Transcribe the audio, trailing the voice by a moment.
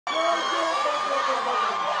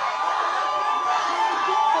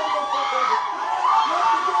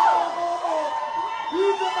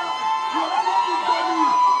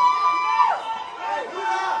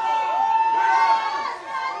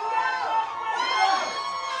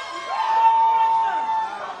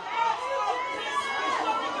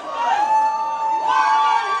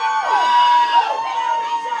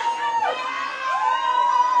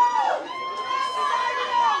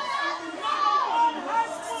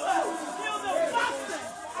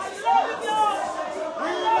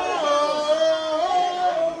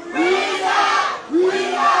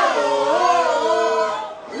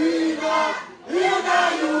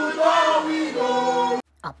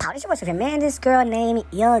Instagram, man, this girl named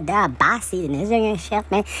Hilda Baci, the Nigerian chef,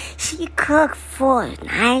 man, she cooked for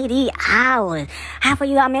 90 hours. Half of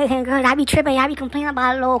you American girls, I be tripping, y'all be complaining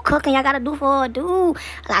about a little cooking y'all gotta do for a dude,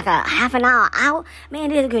 like a half an hour out. Man,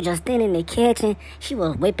 this girl just standing in the kitchen, she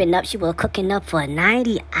was whipping up, she was cooking up for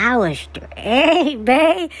 90 hours straight,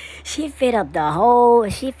 babe. She fed the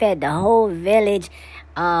whole village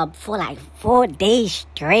for like 4 days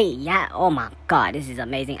straight. Yeah, oh my God, this is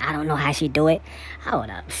amazing. I don't know how she do it. I don't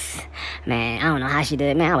know how she do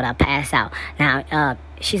it, man. I would have passed out. Now,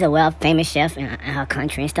 she's a famous chef in her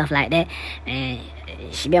country and stuff like that, and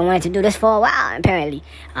she been wanting to do this for a while apparently.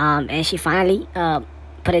 And she finally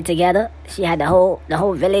put it together. She had the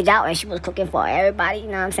whole village out, and she was cooking for everybody. You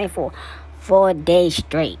know what I'm saying, for 4 days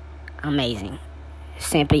straight. Amazing,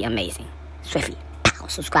 simply amazing. Swiftly, pow,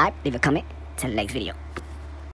 subscribe, leave a comment. Till the next video.